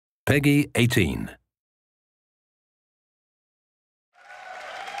Peggy 18.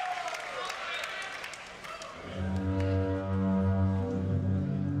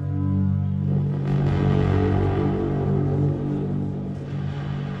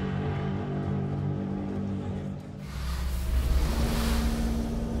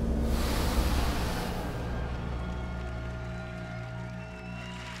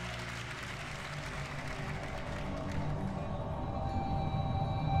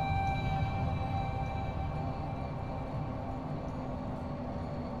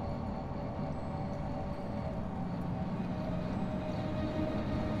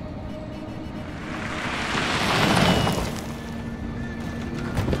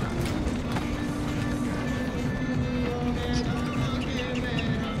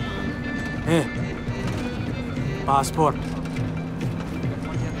 Passport.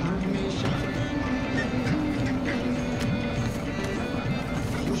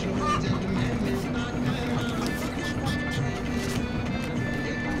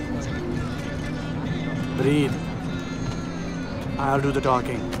 Breathe. I'll do the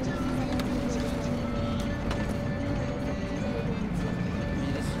talking.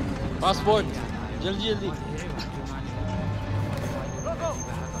 Passport. जल्दी जल्दी.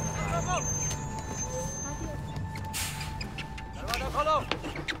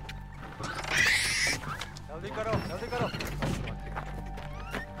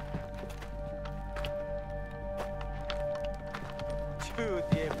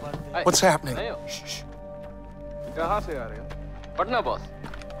 What's happening? कहाँ से आ रहे हो? पटना बॉस.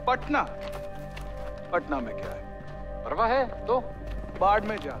 पटना? पटना में क्या है? परवाह है तो बाढ़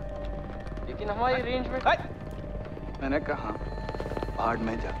में जा. लेकिन हमारी रेंज में. मैंने कहा बाढ़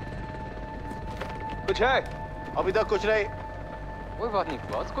में जा. कुछ है? अभी तक कुछ नहीं. कोई बात नहीं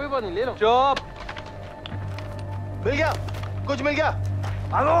बॉस, कोई बात नहीं, ले लो. चुप. मिल गया? कुछ मिल गया?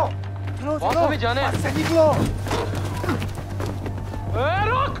 आलो. चलो बॉस अभी जाने. से निकलो.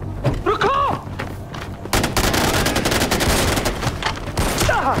 रुक! रुको!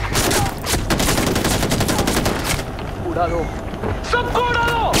 उड़ा दो. सबको उड़ा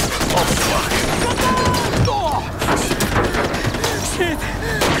दो! Shit!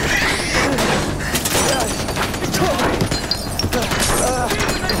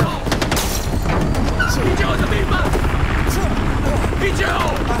 पीछे हो जमीन पर! पीछे हो!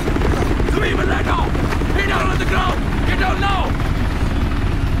 जमीन पर लेट आओ! Get down on the ground! Get down now!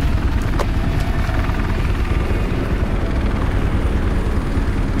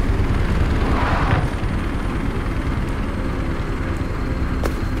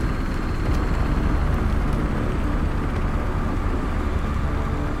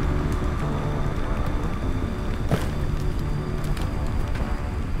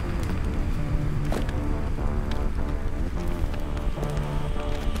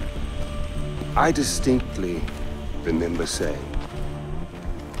 I distinctly remember saying,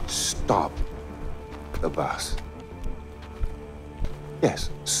 stop the bus. Yes,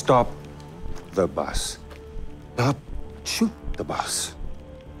 stop the bus. Not shoot the bus.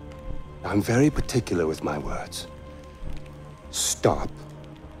 I'm very particular with my words. Stop.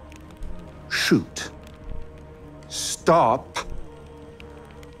 Shoot. Stop.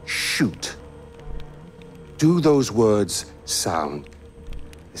 Shoot. Do those words sound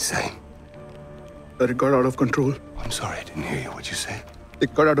the same? But it got out of control. I'm sorry, I didn't hear you. What'd you say?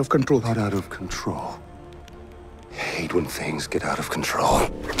 It got out of control. Got out of control. I hate when things get out of control.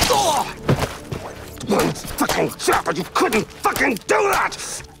 One fucking shot, but you couldn't fucking do that!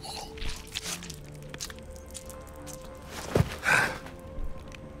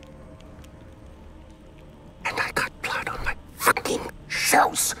 And I got blood on my fucking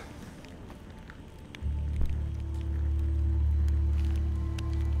shoes!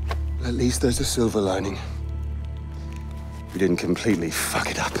 At least there's a silver lining. We didn't completely fuck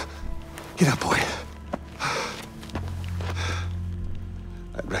it up. Get up, boy.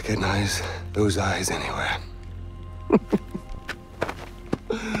 I'd recognize those eyes anywhere.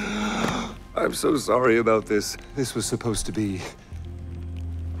 I'm so sorry about this. This was supposed to be...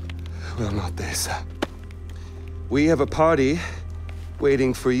 well, not this. We have a party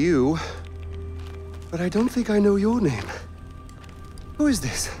waiting for you, but I don't think I know your name. Who is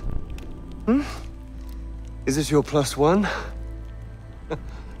this? Hmm? Is this your +1?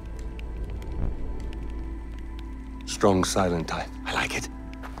 Strong, silent type. I like it.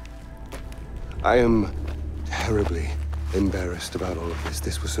 I am terribly embarrassed about all of this.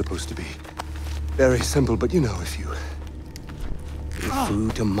 This was supposed to be very simple, but you know, if you give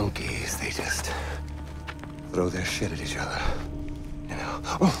food to monkeys, they just throw their shit at each other. You know.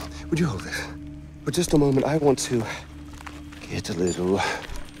 Oh, would you hold this? For just a moment, I want to get a little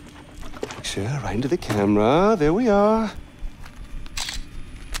picture right into the camera. There we are.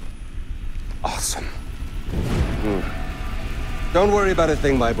 Awesome. Don't worry about a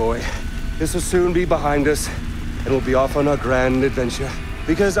thing, my boy. This will soon be behind us, and we'll be off on our grand adventure.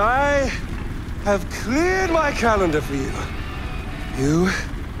 Because I have cleared my calendar for you. You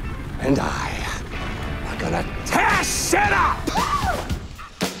and I are gonna tear shit up!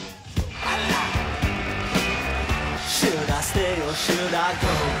 Should I stay or should I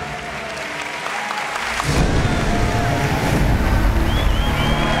go?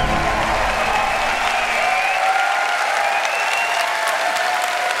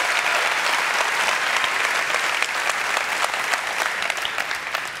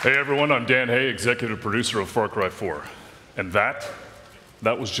 Hey everyone, I'm Dan Hay, executive producer of Far Cry 4. And that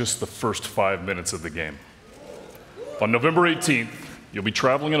was just the first 5 minutes of the game. On November 18th, you'll be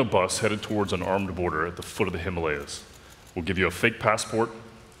traveling in a bus headed towards an armed border at the foot of the Himalayas. We'll give you a fake passport,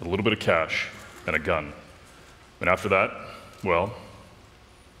 a little bit of cash, and a gun. And after that, well,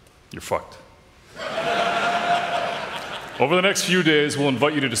 you're fucked. Over the next few days, we'll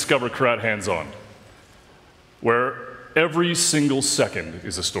invite you to discover Karat Hands-On, where every single second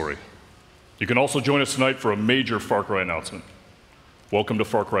is a story. You can also join us tonight for a major Far Cry announcement. Welcome to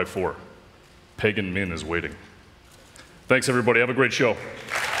Far Cry 4. Pagan Min is waiting. Thanks, everybody. Have a great show.